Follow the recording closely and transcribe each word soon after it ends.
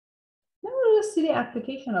us see the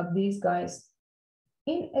application of these guys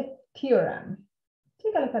in a theorem.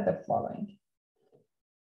 Take a look at the following.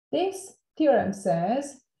 This theorem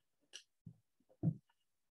says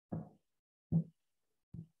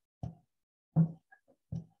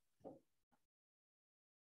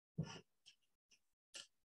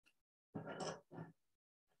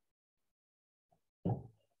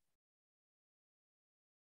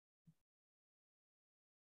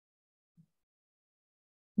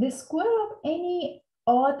the square of any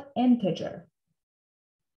odd integer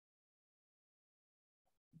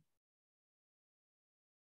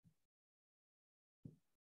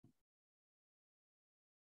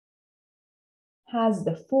has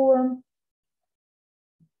the form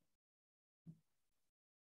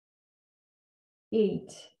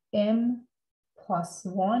 8m plus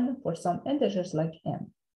 1 for some integers like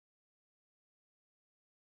m.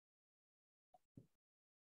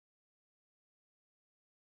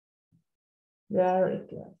 Very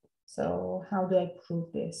good. So how do I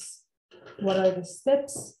prove this? What are the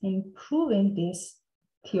steps in proving this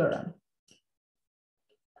theorem?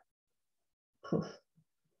 Proof.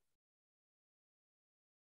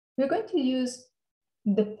 We're going to use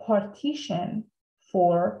the partition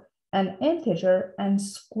for an integer and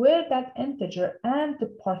square that integer and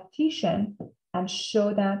the partition and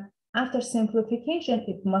show that after simplification,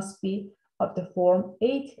 it must be of the form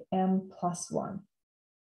 8m plus 1.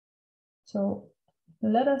 So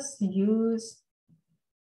let us use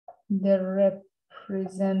the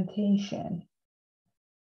representation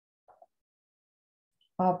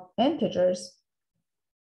of integers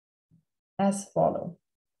as follows.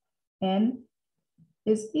 N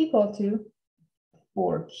is equal to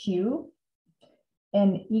 4q,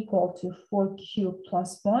 n equal to 4q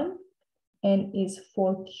plus 1, n is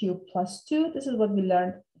 4q plus 2. This is what we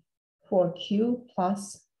learned, 4q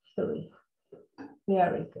plus 3.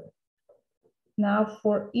 Very good. Now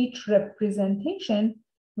for each representation,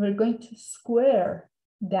 we're going to square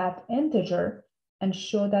that integer and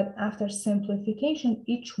show that after simplification,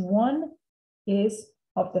 each one is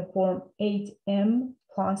of the form 8m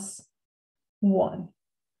plus 1.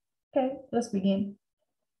 Okay, let's begin.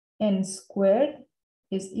 N squared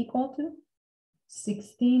is equal to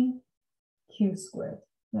 16q squared.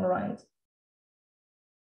 All right.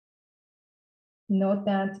 Note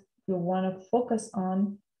that you want to focus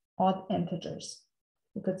on odd integers.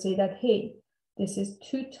 You could say that, hey, this is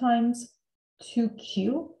 2 times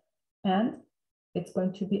 2q, and it's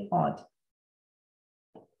going to be odd.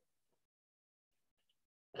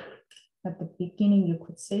 At the beginning, you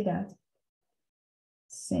could say that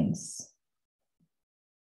since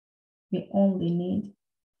we only need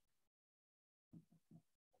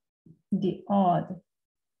the odd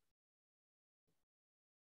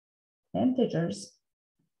integers,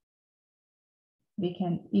 we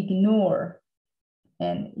can ignore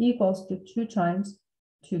n equals to 2 times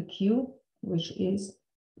 2q, which is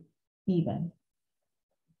even.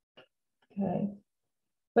 Okay,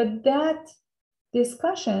 but that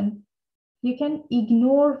discussion, you can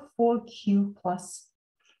ignore 4q plus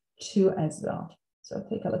 2 as well. So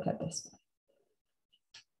take a look at this.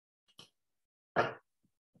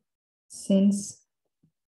 Since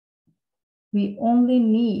we only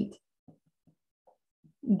need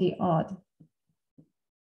the odd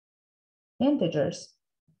integers,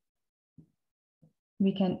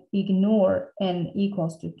 we can ignore n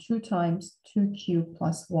equals to 2 times 2q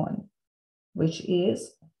plus 1, which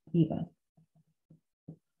is even.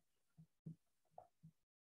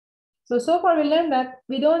 So far we learned that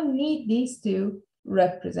we don't need these two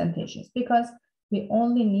representations because we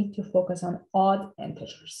only need to focus on odd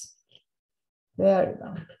integers. There we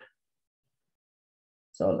go.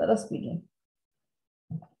 So let us begin.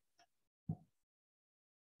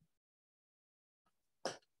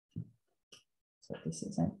 So this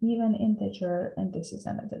is an even integer and this is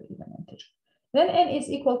another even integer. Then n is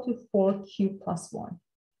equal to 4q plus 1.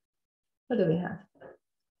 What do we have?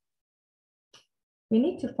 We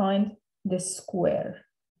need to find the square.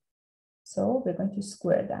 So we're going to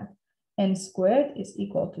square that. N squared is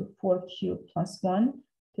equal to 4q plus 1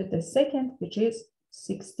 to the second, which is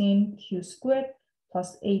 16q squared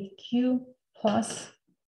plus 8q plus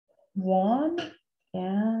 1.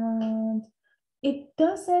 And it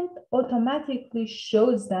doesn't automatically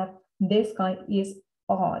shows that this guy is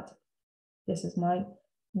odd. This is my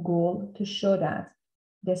goal, to show that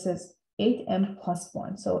this is 8m plus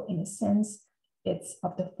 1. So in a sense, it's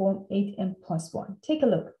of the form 8m plus 1. Take a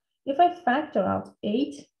look. If I factor out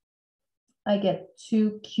 8, I get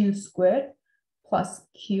 2q squared plus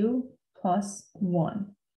q plus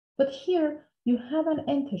 1. But here you have an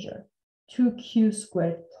integer. 2q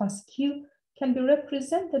squared plus q can be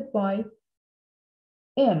represented by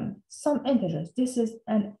m, some integers. This is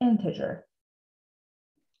an integer.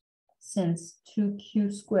 Since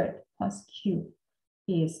 2q squared plus q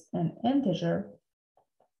is an integer,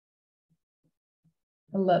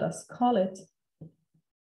 let us call it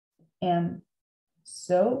m.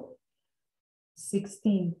 So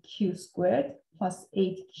 16q squared plus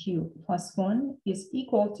 8q plus 1 is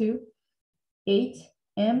equal to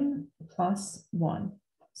 8m plus 1.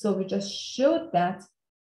 So we just showed that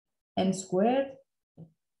m squared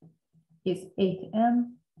is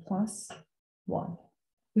 8m plus 1.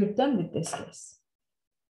 We're done with this case.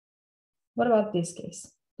 What about this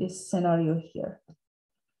case? This scenario here.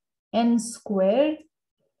 N squared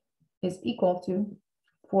is equal to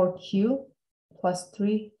 4q plus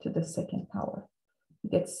 3 to the second power. We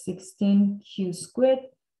get 16q squared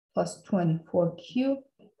plus 24q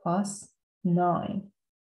plus 9.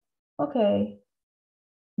 Okay,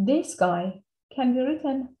 this guy can be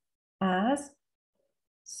written as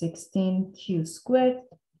 16q squared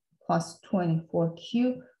plus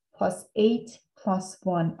 24q plus 8 plus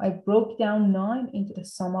 1. I broke down 9 into the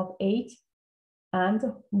sum of 8 and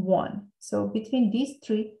 1. So between these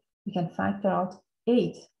three, we can factor out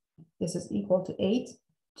 8. This is equal to 8,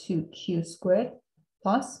 2q squared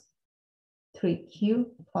plus 3q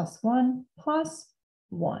plus 1 plus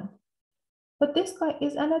 1. But this guy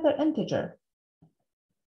is another integer.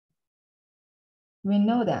 We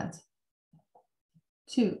know that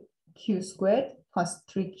 2q squared plus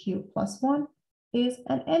 3q plus 1 is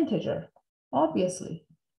an integer, obviously.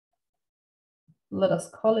 Let us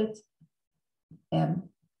call it m.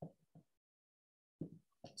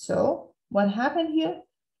 So what happened here?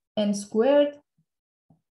 N squared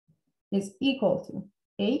is equal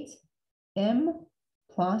to 8m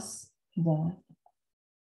plus 1.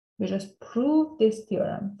 We just proved this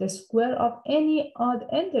theorem. The square of any odd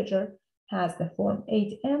integer has the form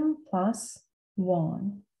 8m plus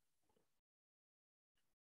 1.